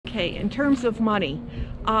Okay, in terms of money,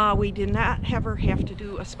 we did not ever have to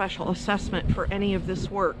do a special assessment for any of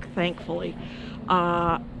this work, thankfully.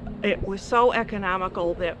 It was so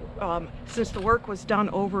economical that since the work was done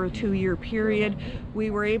over a 2-year period, we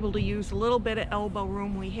were able to use a little bit of elbow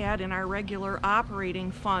room we had in our regular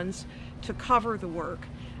operating funds to cover the work.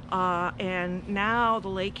 And now the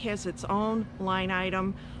lake has its own line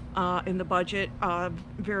item in the budget, a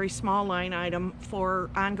very small line item for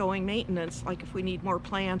ongoing maintenance, like if we need more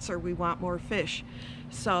plants or we want more fish.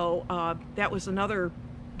 So that was another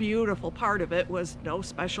beautiful part of it, was no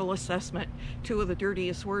special assessment. Two of the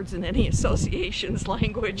dirtiest words in any association's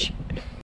language.